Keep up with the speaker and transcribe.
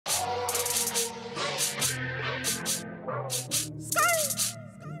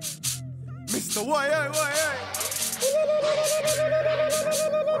So what?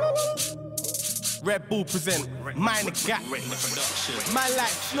 Red Bull present Minor Gap. Man like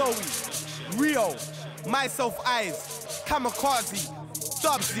Snowy, R.I.O, myself Eyez, KamaKaze,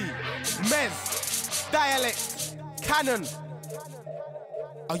 Dubzy, Mez, Dialect Kannan.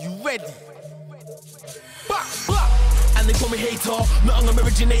 Are you ready? And they call me hater, not an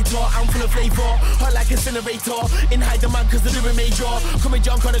originator. I'm full of flavor, hot like incinerator. In high demand cause they're doing major. Call me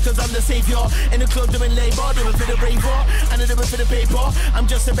junk on it cause I'm the savior. In the club doing labor, doing for the braver. And I do it for the paper. I'm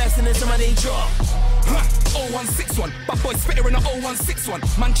just the best and it's in my nature. 0161, bad boy spitter in a 0161.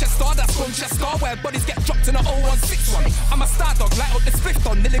 Manchester, that's Manchester, where bodies get dropped in a 0161. I'm a star dog, light up this fifth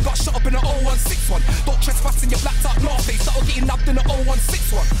on, nearly got shot up in a 0161. Don't trespass in your blacked out north face, that'll get you nabbed in a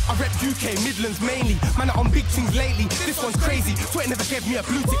 0161. I rep UK, Midlands mainly. Man, I'm on big things lately. This one's crazy. Twitter never gave me a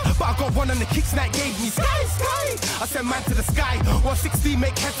blue tick, but I got one on the kicks night gave me. Sky! I send man to the sky. 160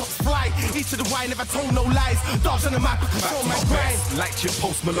 make head tops fly. Each of the Y never told no lies. Dogs on the map, control my grind. Like Chip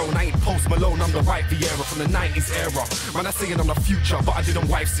Post Malone, I ain't Post Malone, I'm the right Vieira from the 90s era. Man, I say it, I'm the future, but I didn't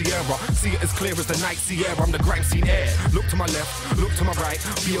wife Sierra. See it as clear as the night Sierra, I'm the grime scene air. Look to my left, look to my right.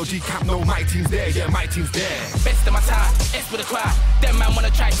 BOG camp, no, my team's there, yeah, my team's there. Best of my time, S with a crowd. Them man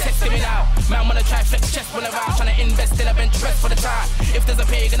wanna try testing me now. Man wanna try flex chest when around. Tryna invest in a bench press for the time. If there's a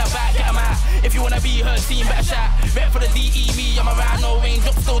pig in a bag, get 'em out. If you wanna be her team, better shout. Rep for the DE, me, I'm around. No range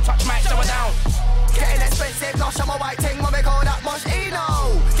up, still touch my shower down. Getting expensive, gosh, I'm a white ting, what me call that much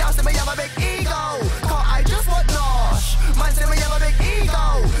ego. Girls say me have a big ego, cause I just want nosh. Man say me have a big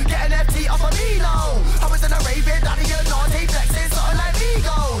ego, get an FT off of me low. I was in a raving, daddy, you know, he flexing something like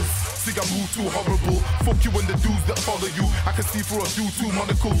egos. See, I move too horrible. Fuck you and the dudes that follow you. I can see through a dude too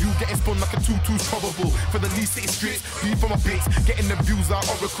monocle. You getting spun like a tutu's probable. For the least city streets, beat from my bits, getting the views like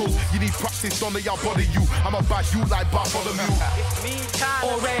oracle. You need practice, don't let y'all bother you. I'm a bad you like Bartholomew.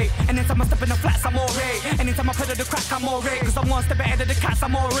 Alright, anytime I step in the flats, I'm alright. Anytime I pedal the crack, I'm alright. Cause I'm one step ahead of the cats,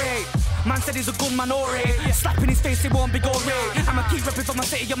 I'm alright. Man said he's a good man, alright. Slapping his face, he won't be alright. I'ma keep repping for my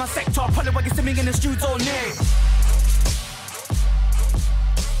city, on my sector. Probably why you see me in the studio all night.